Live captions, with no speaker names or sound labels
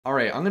All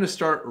right, I'm gonna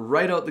start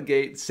right out the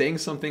gate saying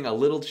something a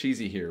little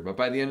cheesy here, but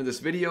by the end of this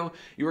video,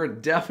 you are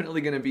definitely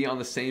gonna be on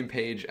the same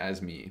page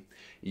as me.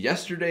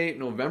 Yesterday,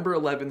 November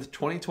 11th,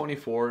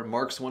 2024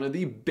 marks one of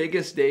the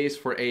biggest days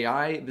for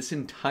AI this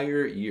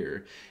entire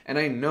year. And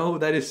I know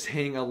that is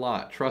saying a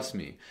lot, trust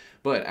me.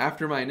 But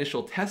after my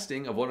initial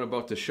testing of what I'm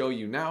about to show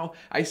you now,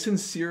 I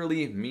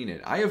sincerely mean it.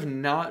 I have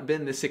not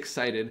been this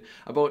excited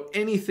about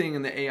anything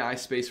in the AI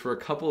space for a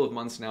couple of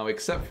months now,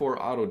 except for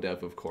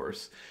oTToDev, of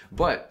course.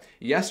 But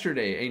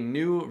yesterday, a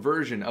new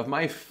version of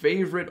my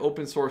favorite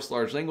open source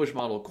large language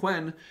model,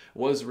 Qwen,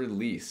 was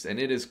released, and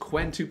it is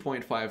Qwen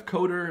 2.5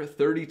 Coder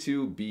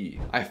 32B.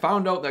 I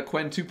found out that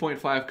Qwen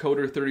 2.5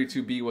 Coder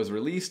 32B was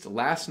released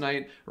last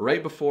night,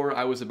 right before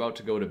I was about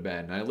to go to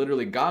bed. And I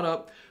literally got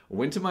up,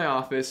 went to my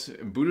office,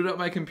 booted up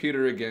my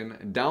computer again,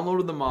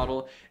 downloaded the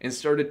model, and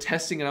started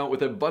testing it out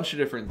with a bunch of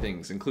different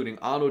things, including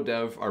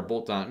oTToDev, our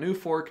Bolt.new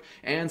fork,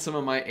 and some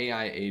of my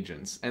AI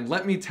agents. And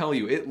let me tell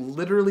you, it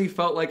literally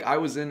felt like I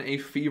was in a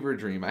fever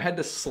dream. I had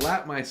to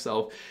slap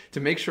myself to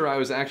make sure I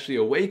was actually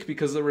awake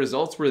because the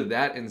results were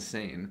that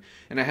insane.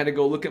 And I had to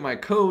go look at my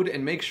code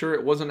and make sure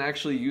it wasn't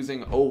actually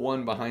using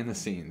O1 behind the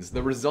scenes.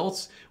 The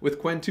results with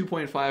Qwen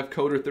 2.5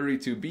 Coder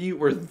 32B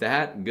were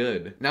that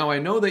good. Now, I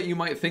know that you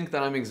might think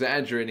that I'm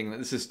exaggerating, that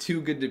this is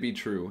too good to be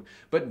true,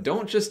 but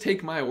don't just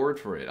take my word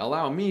for it.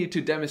 Allow me to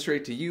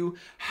demonstrate to you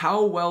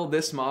how well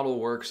this model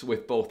works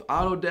with both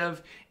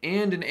oTToDev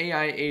and an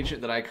AI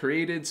agent that I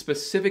created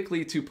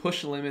specifically to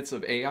push the limits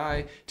of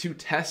AI to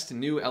test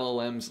new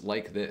LLMs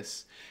like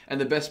this. And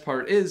the best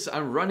part is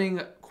I'm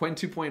running Qwen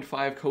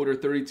 2.5 Coder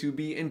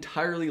 32B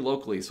entirely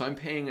locally, so I'm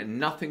paying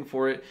nothing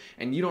for it,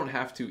 and you don't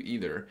have to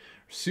either.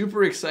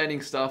 Super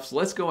exciting stuff, so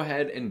let's go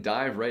ahead and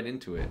dive right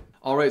into it.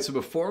 All right, so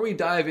before we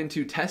dive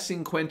into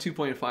testing Qwen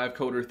 2.5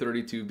 Coder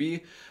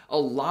 32B, a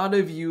lot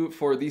of you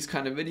for these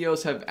kind of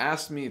videos have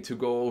asked me to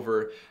go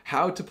over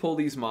how to pull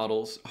these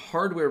models,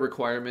 hardware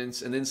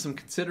requirements, and then some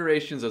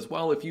considerations as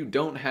well if you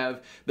don't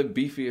have the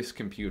beefiest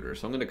computer.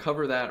 So I'm gonna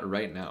cover that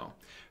right now.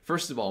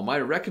 First of all, my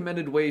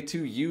recommended way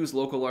to use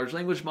local large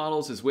language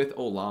models is with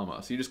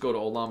Ollama. So you just go to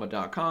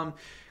Ollama.com,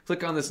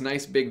 click on this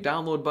nice big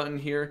download button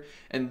here,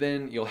 and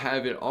then you'll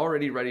have it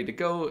already ready to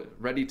go,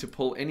 ready to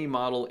pull any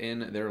model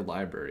in their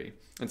library.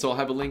 And so I'll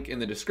have a link in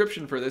the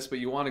description for this, but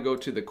you want to go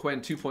to the Qwen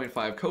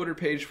 2.5 Coder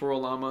page for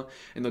Ollama,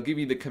 and they'll give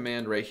you the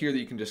command right here that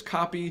you can just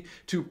copy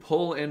to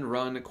pull and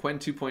run Qwen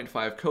 2.5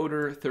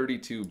 Coder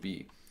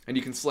 32B. And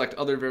you can select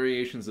other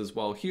variations as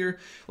well here,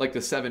 like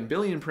the 7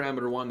 billion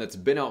parameter one that's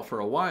been out for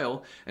a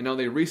while, and now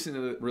they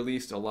recently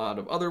released a lot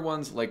of other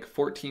ones like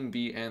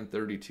 14B and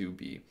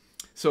 32B.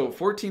 So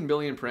 14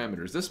 billion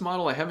parameters. This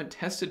model I haven't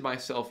tested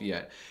myself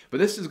yet, but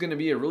this is going to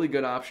be a really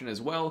good option as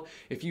well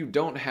if you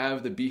don't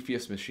have the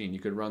beefiest machine. You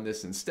could run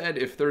this instead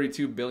if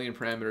 32 billion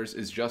parameters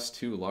is just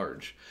too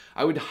large.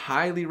 I would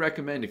highly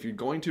recommend, if you're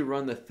going to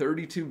run the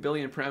 32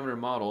 billion parameter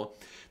model,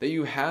 that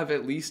you have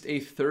at least a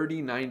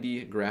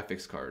 3090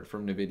 graphics card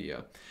from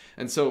Novita.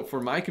 And so for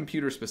my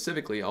computer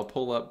specifically, I'll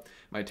pull up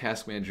my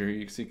task manager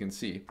here so you can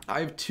see.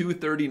 I have two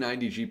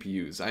 3090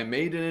 GPUs. I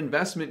made an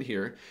investment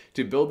here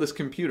to build this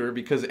computer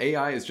because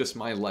AI is just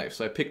my life.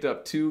 So I picked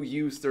up two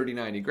used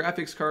 3090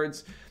 graphics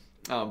cards,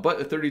 but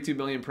a 32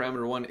 billion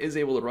parameter one is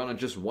able to run on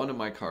just one of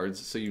my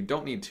cards, so you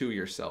don't need two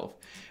yourself.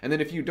 And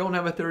then if you don't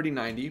have a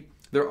 3090,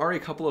 there are a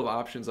couple of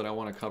options that I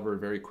want to cover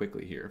very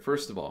quickly here.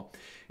 First of all,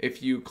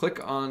 if you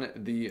click on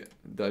the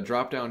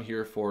drop down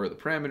here for the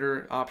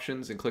parameter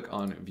options and click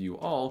on View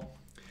All,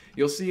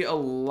 you'll see a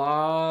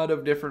lot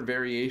of different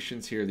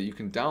variations here that you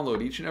can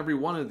download each and every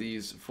one of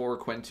these for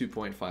Qwen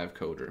 2.5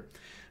 Coder.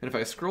 And if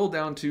I scroll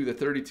down to the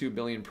 32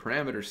 billion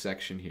parameter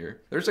section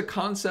here, there's a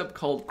concept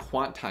called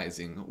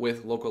quantizing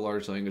with local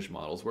large language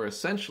models, where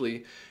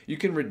essentially you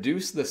can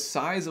reduce the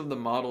size of the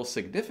model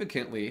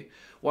significantly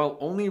while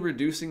only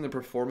reducing the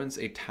performance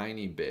a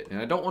tiny bit. And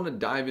I don't want to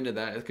dive into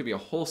that. It could be a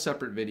whole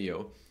separate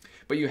video.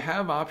 But you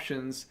have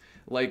options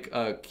like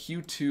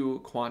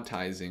Q2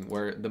 quantizing,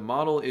 where the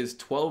model is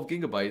 12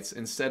 gigabytes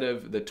instead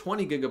of the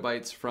 20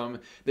 gigabytes from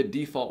the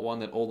default one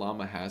that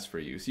Ollama has for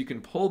you. So you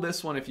can pull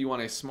this one if you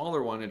want a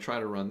smaller one and try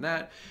to run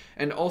that.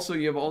 And also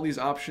you have all these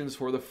options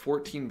for the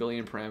 14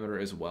 billion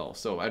parameter as well.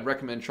 So I'd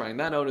recommend trying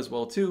that out as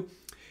well too,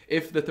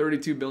 if the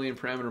 32 billion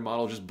parameter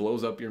model just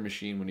blows up your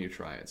machine when you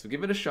try it. So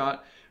give it a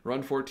shot,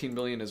 run 14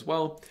 billion as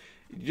well.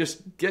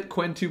 Just get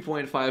Qwen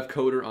 2.5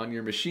 Coder on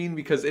your machine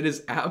because it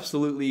is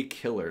absolutely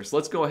killer. So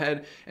let's go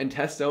ahead and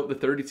test out the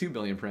 32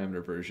 billion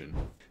parameter version.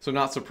 So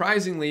not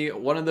surprisingly,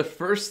 one of the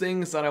first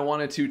things that I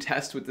wanted to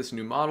test with this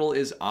new model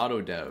is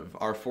oTToDev,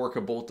 our fork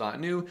of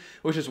Bolt.new,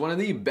 which is one of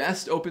the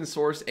best open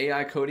source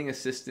AI coding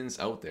assistants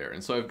out there.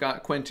 And so I've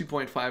got Qwen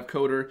 2.5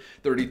 Coder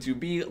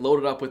 32B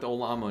loaded up with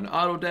Ollama and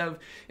oTToDev.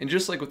 And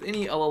just like with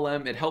any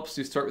LLM, it helps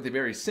to start with a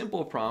very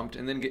simple prompt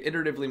and then get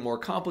iteratively more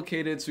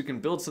complicated so you can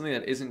build something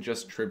that isn't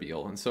just trivial.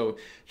 trivial. And so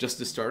just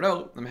to start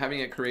out, I'm having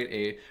it create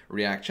a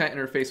React chat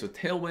interface with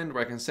Tailwind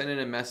where I can send in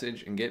a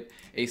message and get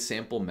a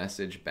sample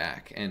message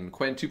back. And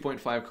Qwen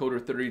 2.5 Coder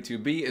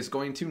 32B is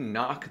going to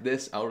knock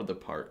this out of the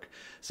park.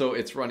 So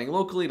it's running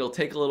locally. It'll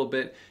take a little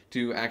bit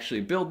to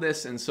actually build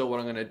this. And so what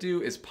I'm going to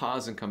do is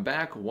pause and come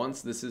back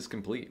once this is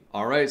complete.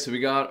 All right, so we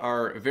got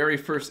our very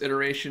first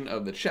iteration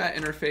of the chat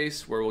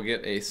interface where we'll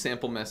get a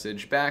sample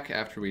message back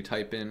after we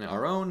type in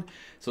our own.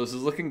 So this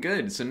is looking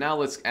good. So now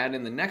let's add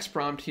in the next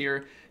prompt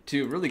here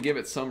to really give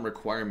it some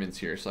requirements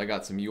here. So I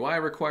got some UI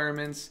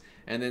requirements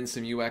and then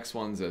some UX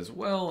ones as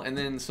well, and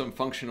then some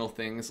functional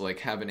things like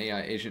have an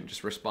AI agent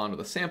just respond with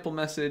a sample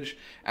message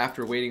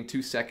after waiting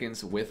 2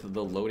 seconds with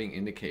the loading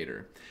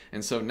indicator.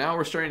 And so now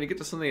we're starting to get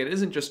to something that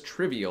isn't just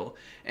trivial,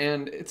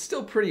 and it's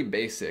still pretty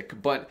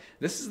basic, but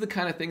this is the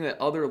kind of thing that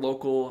other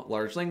local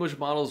large language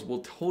models will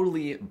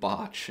totally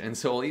botch. And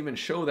so I'll even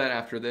show that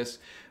after this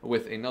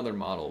with another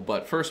model.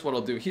 But first what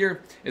I'll do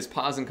here is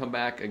pause and come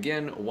back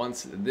again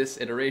once this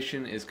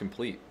iteration is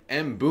complete.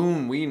 And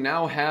boom, we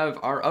now have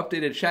our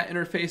updated chat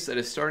interface that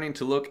is starting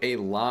to look a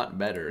lot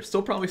better.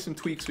 Still probably some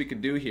tweaks we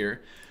could do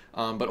here.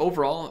 But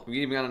overall, we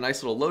even got a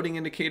nice little loading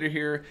indicator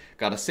here,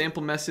 got a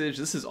sample message.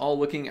 This is all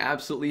looking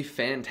absolutely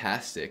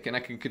fantastic. And I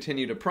can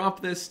continue to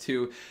prompt this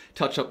to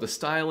touch up the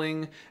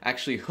styling,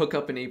 actually hook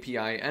up an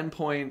API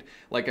endpoint,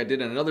 like I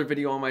did in another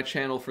video on my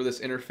channel for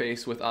this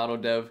interface with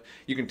oTToDev.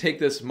 You can take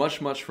this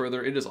much, much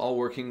further. It is all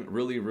working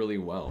really, really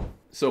well.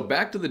 So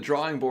back to the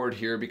drawing board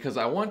here, because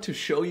I want to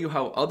show you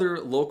how other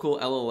local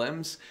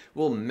LLMs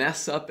will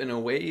mess up in a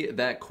way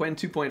that Qwen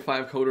 2.5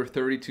 Coder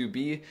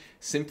 32B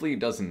simply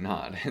does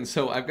not. And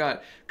so I've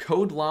got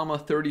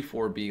Codellama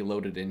 34B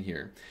loaded in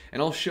here.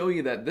 And I'll show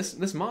you that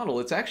this model,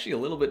 it's actually a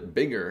little bit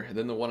bigger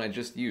than the one I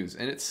just used,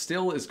 and it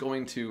still is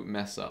going to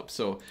mess up.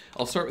 So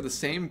I'll start with the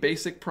same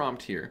basic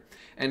prompt here,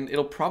 and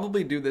it'll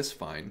probably do this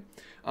fine.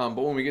 But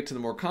when we get to the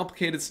more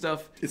complicated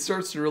stuff, it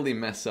starts to really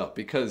mess up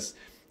because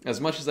as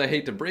much as I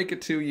hate to break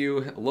it to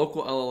you,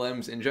 local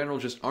LLMs in general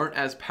just aren't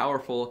as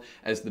powerful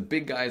as the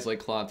big guys like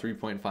Claude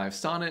 3.5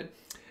 Sonnet.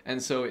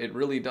 And so it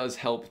really does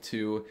help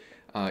to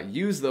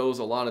use those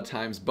a lot of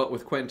times, but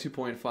with Qwen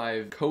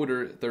 2.5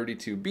 Coder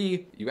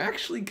 32B, you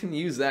actually can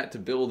use that to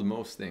build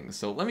most things.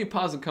 So let me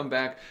pause and come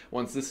back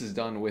once this is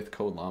done with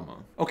Codellama.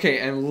 Okay,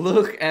 and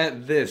look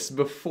at this.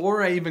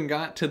 Before I even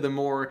got to the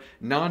more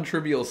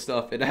non-trivial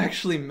stuff, it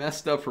actually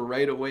messed up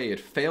right away. It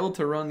failed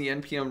to run the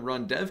npm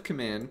run dev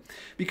command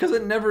because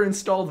it never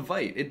installed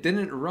Vite. It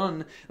didn't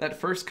run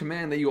that first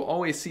command that you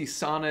always see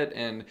Sonnet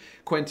and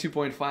Qwen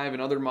 2.5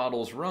 and other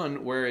models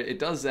run, where it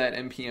does that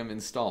npm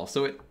install.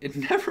 So it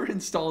never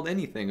installed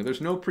anything.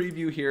 There's no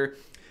preview here.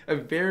 A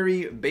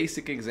very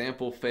basic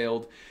example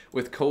failed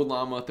with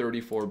Codellama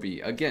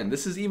 34B. Again,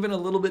 this is even a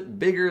little bit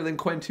bigger than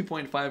Qwen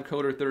 2.5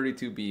 Coder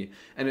 32B,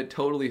 and it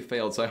totally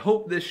failed. So I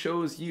hope this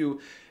shows you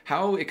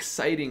how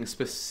exciting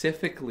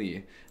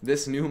specifically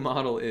this new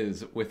model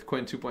is with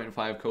Qwen 2.5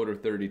 Coder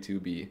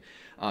 32B.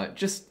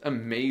 Just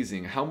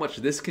amazing how much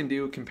this can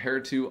do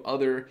compared to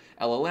other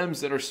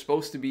LLMs that are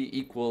supposed to be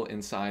equal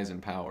in size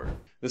and power.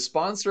 The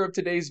sponsor of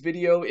today's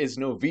video is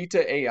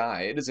Novita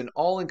AI. It is an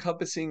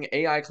all-encompassing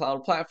AI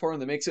cloud platform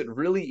that makes it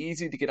really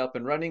easy to get up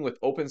and running with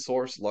open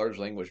source large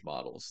language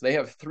models. They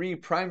have 3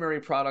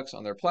 primary products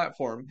on their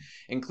platform,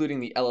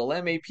 including the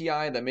LLM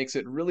API that makes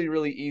it really,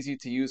 really easy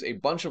to use a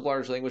bunch of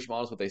large language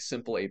models with a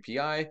simple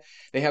API.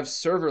 They have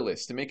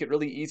serverless to make it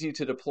really easy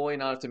to deploy and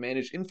not have to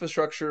manage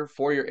infrastructure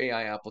for your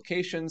AI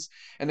applications.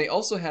 And they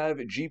also have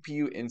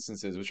GPU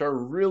instances, which are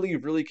really,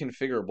 really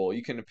configurable.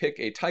 You can pick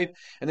a type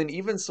and then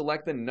even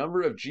select the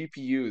number of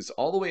GPUs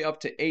all the way up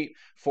to 8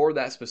 for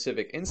that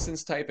specific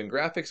instance type and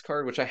graphics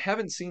card, which I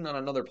haven't seen on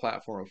another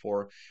platform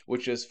before,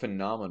 which is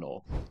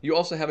phenomenal. You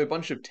also have a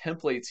bunch of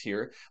templates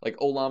here, like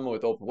Ollama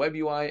with Open Web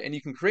UI, and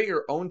you can create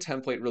your own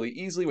template really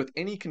easily with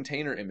any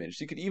container image.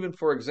 You could even,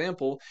 for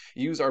example,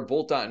 use our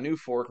Bolt.new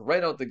fork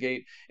right out the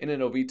gate in a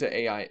Novita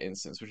AI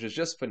instance, which is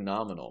just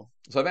phenomenal.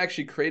 So I've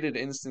actually created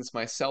an instance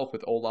myself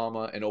with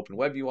Ollama and Open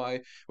Web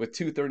UI with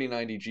 2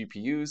 3090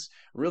 GPUs.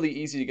 Really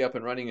easy to get up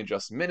and running in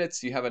just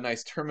minutes. You have a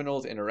nice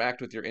terminal to interact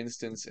with your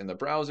instance in the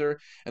browser.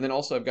 And then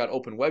also I've got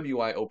Open Web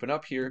UI open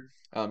up here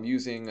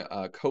using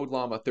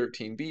Codellama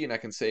 13B, and I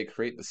can say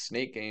create the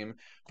snake game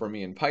for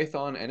me in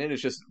Python, and it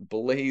is just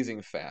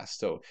blazing fast.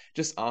 So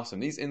just awesome.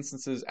 These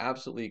instances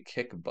absolutely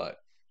kick butt.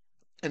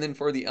 And then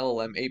for the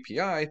LLM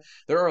API,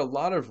 there are a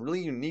lot of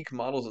really unique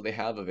models that they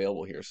have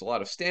available here. So a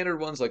lot of standard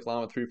ones like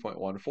Llama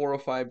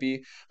 3.1405B,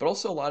 but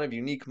also a lot of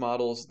unique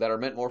models that are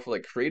meant more for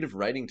like creative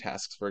writing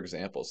tasks, for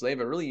example. So they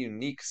have a really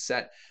unique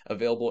set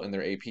available in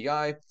their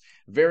API.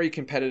 Very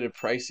competitive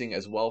pricing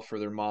as well for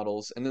their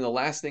models. And then the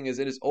last thing is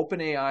it is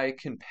OpenAI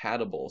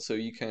compatible. So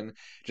you can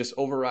just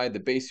override the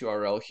base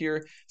URL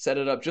here, set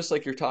it up just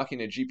like you're talking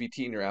to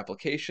GPT in your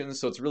application.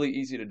 So it's really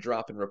easy to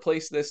drop and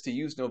replace this to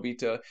use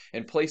Novita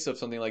in place of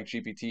something like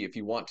GPT GPT if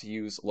you want to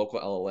use local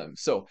LLMs.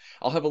 So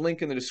I'll have a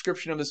link in the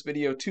description of this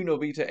video to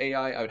Novita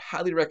AI. I would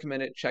highly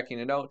recommend checking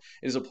it out.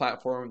 It is a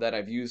platform that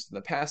I've used in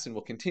the past and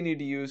will continue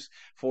to use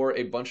for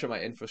a bunch of my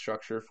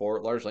infrastructure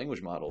for large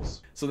language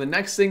models. So the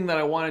next thing that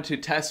I wanted to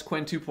test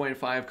Qwen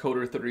 2.5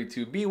 Coder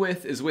 32B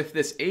with is with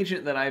this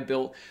agent that I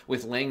built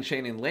with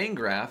LangChain and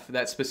LangGraph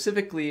that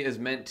specifically is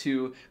meant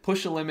to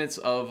push the limits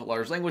of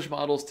large language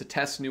models to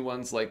test new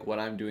ones like what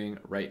I'm doing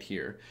right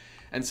here.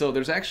 And so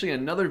there's actually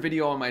another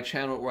video on my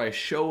channel where I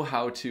show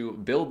how to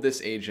build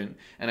this agent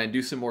and I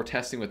do some more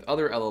testing with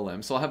other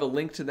LLMs. So I'll have a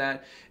link to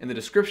that in the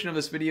description of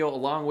this video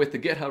along with the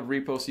GitHub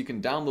repo so you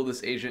can download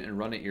this agent and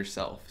run it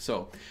yourself.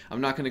 So I'm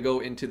not going to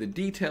go into the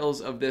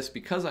details of this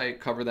because I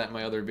cover that in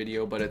my other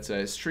video, but it's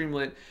a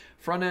Streamlit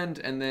front end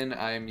and then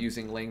I'm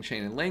using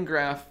LangChain and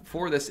LangGraph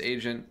for this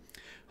agent,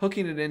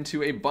 hooking it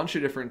into a bunch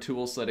of different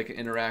tools so that it can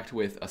interact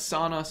with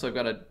Asana. So I've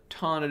got a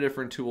ton of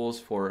different tools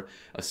for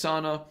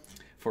Asana,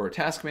 for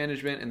task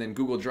management, and then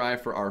Google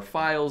Drive for our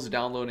files,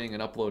 downloading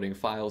and uploading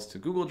files to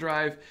Google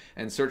Drive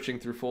and searching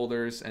through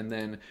folders. And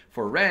then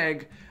for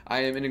RAG,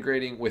 I am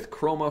integrating with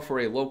Chroma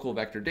for a local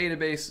vector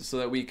database so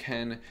that we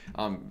can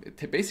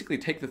basically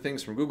take the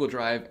things from Google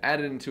Drive, add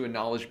it into a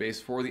knowledge base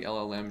for the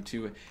LLM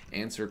to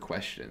answer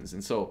questions.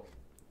 And so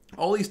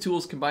all these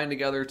tools combine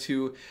together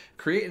to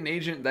create an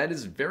agent that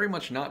is very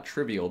much not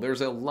trivial.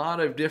 There's a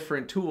lot of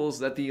different tools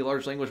that the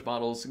large language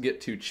models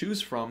get to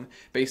choose from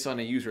based on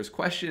a user's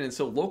question, and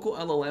so local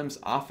LLMs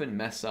often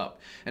mess up.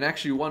 And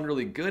actually one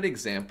really good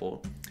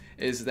example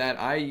is that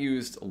I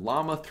used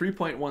Llama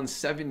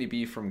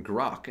 3.170b from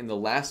Grok in the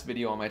last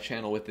video on my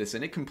channel with this,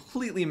 and it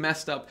completely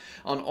messed up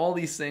on all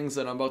these things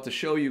that I'm about to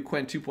show you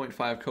Qwen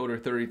 2.5 Coder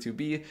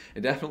 32b.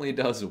 It definitely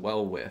does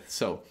well with.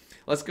 So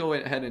let's go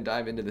ahead and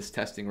dive into this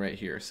testing right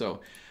here.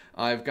 So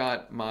I've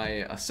got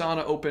my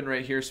Asana open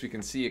right here so we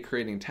can see it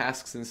creating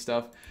tasks and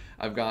stuff.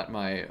 I've got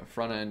my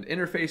front end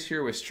interface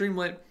here with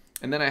Streamlit.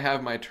 And then I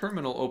have my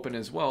terminal open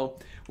as well,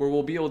 where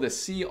we'll be able to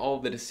see all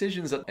the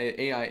decisions that an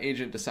AI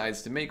agent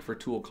decides to make for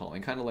tool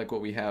calling, kind of like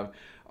what we have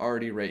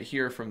already right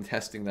here from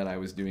testing that I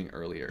was doing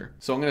earlier.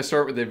 So I'm going to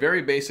start with a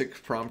very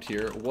basic prompt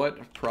here.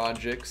 What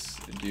projects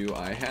do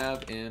I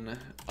have in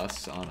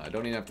Asana? I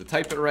don't even have to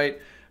type it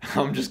right.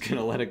 I'm just going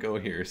to let it go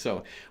here.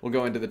 So we'll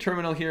go into the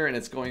terminal here, and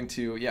it's going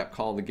to,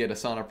 call the get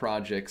Asana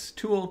projects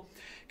tool.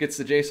 Gets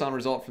the JSON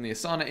result from the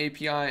Asana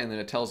API, and then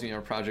it tells me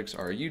our projects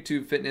are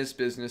YouTube, fitness,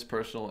 business,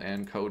 personal,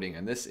 and coding.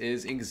 And this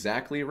is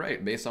exactly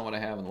right based on what I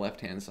have on the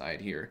left-hand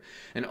side here.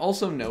 And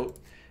also note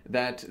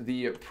that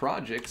the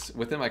projects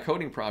within my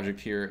coding project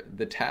here,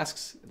 the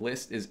tasks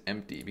list is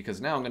empty because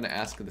now I'm going to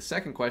ask the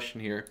second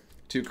question here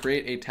to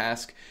create a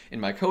task in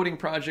my coding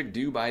project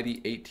due by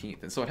the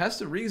 18th. And so it has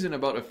to reason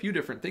about a few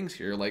different things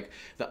here, like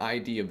the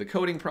ID of the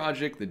coding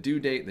project, the due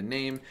date, the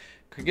name.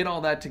 Could get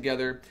all that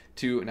together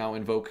to now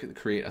invoke the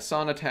create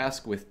Asana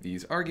task with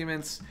these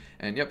arguments.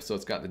 And so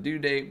it's got the due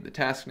date, the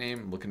task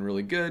name, looking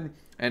really good.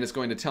 And it's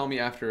going to tell me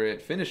after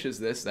it finishes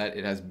this that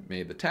it has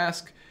made the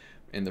task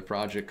in the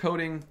project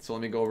coding. So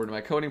let me go over to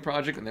my coding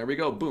project, and there we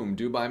go. Boom,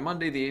 due by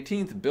Monday the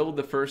 18th, build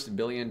the first $1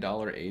 billion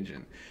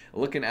agent.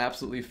 Looking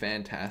absolutely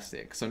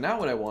fantastic. So now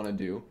what I want to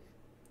do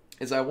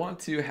is I want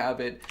to have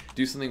it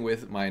do something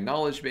with my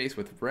knowledge base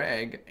with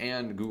RAG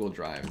and Google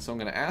Drive. And so I'm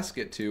going to ask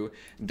it to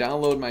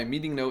download my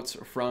meeting notes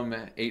from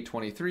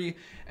 823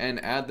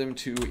 and add them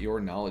to your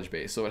knowledge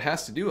base. So it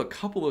has to do a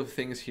couple of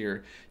things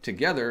here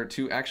together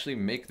to actually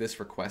make this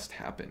request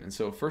happen. And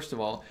so first of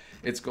all,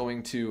 it's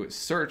going to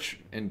search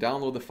and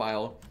download the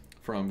file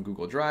from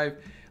Google Drive.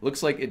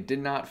 Looks like it did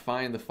not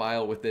find the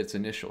file with its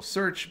initial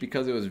search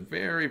because it was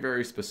very,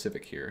 very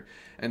specific here.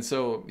 And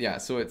so,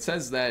 so it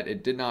says that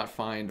it did not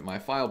find my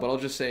file, but I'll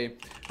just say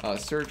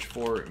search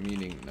for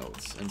meeting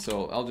notes. And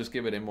so I'll just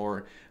give it a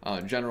more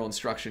general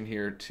instruction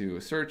here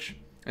to search.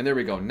 And there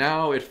we go.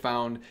 Now it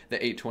found the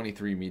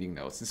 823 meeting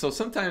notes. And so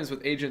sometimes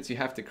with agents, you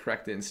have to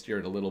correct it and steer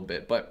it a little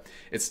bit, but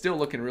it's still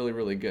looking really,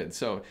 really good.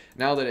 So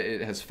now that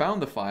it has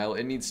found the file,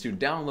 it needs to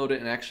download it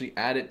and actually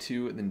add it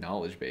to the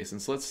knowledge base.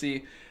 And so let's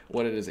see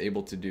what it is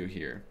able to do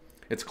here.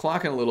 It's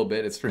clocking a little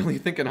bit. It's really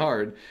thinking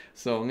hard.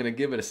 So I'm going to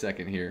give it a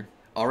second here.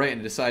 All right,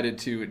 and it decided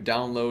to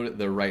download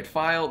the right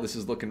file. This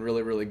is looking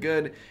really, really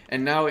good.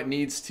 And now it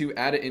needs to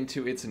add it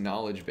into its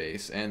knowledge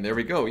base. And there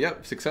we go.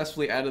 Yep,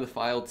 successfully added the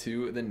file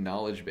to the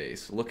knowledge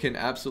base. Looking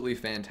absolutely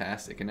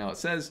fantastic. And now it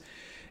says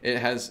it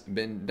has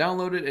been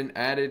downloaded and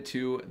added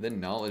to the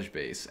knowledge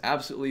base.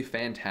 Absolutely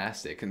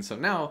fantastic. And so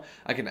now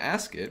I can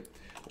ask it,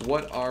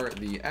 what are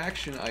the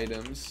action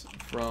items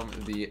from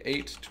the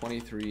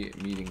 823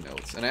 meeting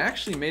notes? And I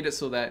actually made it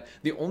so that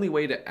the only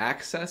way to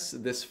access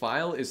this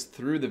file is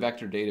through the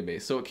vector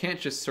database. So it can't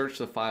just search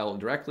the file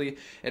directly,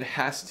 it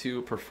has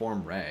to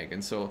perform RAG.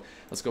 And so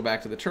let's go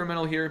back to the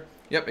terminal here.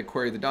 Yep, it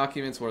queried the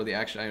documents. What are the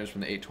action items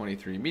from the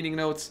 823 meeting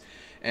notes?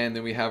 And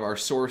then we have our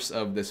source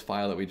of this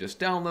file that we just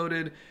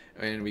downloaded,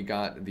 and we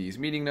got these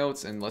meeting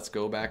notes, and let's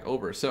go back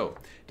over. So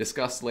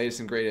discuss the latest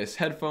and greatest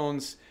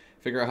headphones,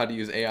 figure out how to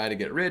use AI to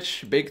get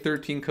rich, bake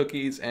 13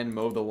 cookies, and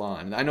mow the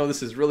lawn. And I know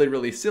this is really,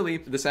 really silly,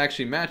 but this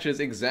actually matches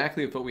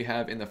exactly with what we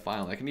have in the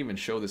file. I can even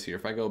show this here.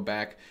 If I go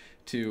back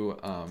to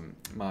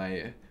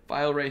my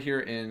file right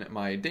here in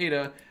my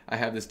data, I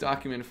have this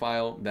document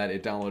file that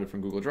it downloaded from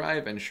Google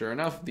Drive, and sure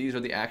enough, these are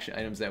the action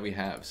items that we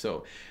have.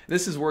 So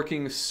this is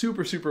working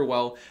super, super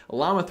well.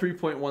 Llama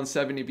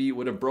 3.170b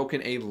would have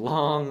broken a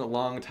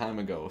long time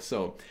ago.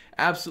 So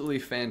absolutely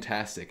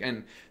fantastic,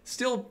 and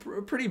still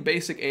pretty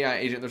basic AI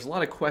agent. There's a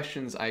lot of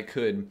questions I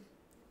could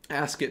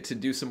ask it to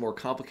do some more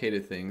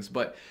complicated things,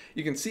 but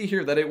you can see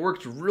here that it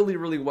worked really,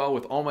 really well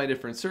with all my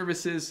different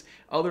services.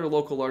 Other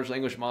local large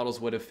language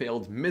models would have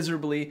failed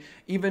miserably,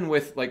 even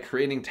with like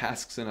creating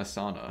tasks in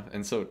Asana.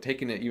 And so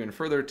taking it even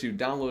further to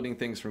downloading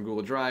things from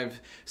Google Drive,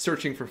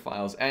 searching for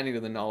files, adding to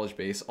the knowledge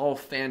base, all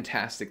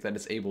fantastic that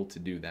it's able to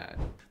do that.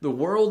 The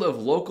world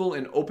of local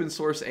and open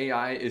source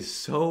AI is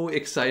so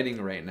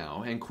exciting right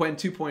now, and Qwen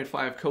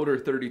 2.5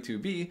 Coder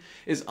 32b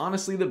is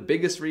honestly the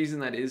biggest reason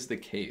that is the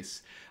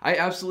case. I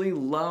absolutely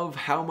love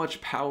how much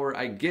power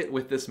I get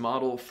with this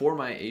model for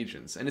my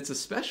agents, and it's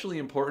especially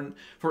important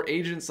for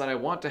agents that I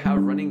want to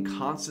have running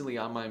constantly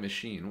on my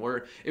machine,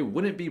 where it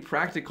wouldn't be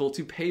practical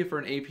to pay for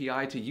an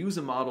API to use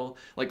a model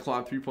like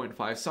Claude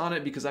 3.5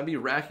 Sonnet because I'd be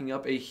racking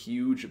up a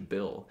huge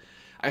bill.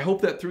 I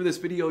hope that through this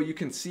video you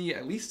can see,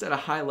 at least at a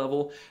high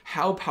level,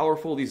 how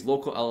powerful these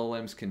local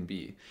LLMs can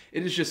be.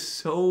 It is just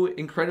so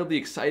incredibly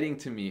exciting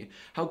to me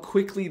how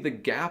quickly the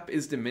gap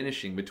is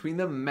diminishing between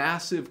the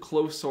massive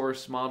closed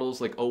source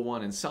models like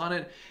O1 and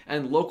Sonnet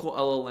and local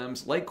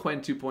LLMs like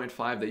Qwen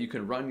 2.5 that you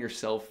can run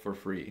yourself for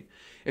free.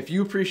 If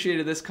you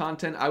appreciated this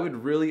content, I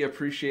would really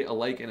appreciate a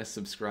like and a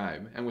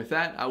subscribe. And with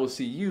that, I will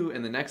see you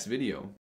in the next video.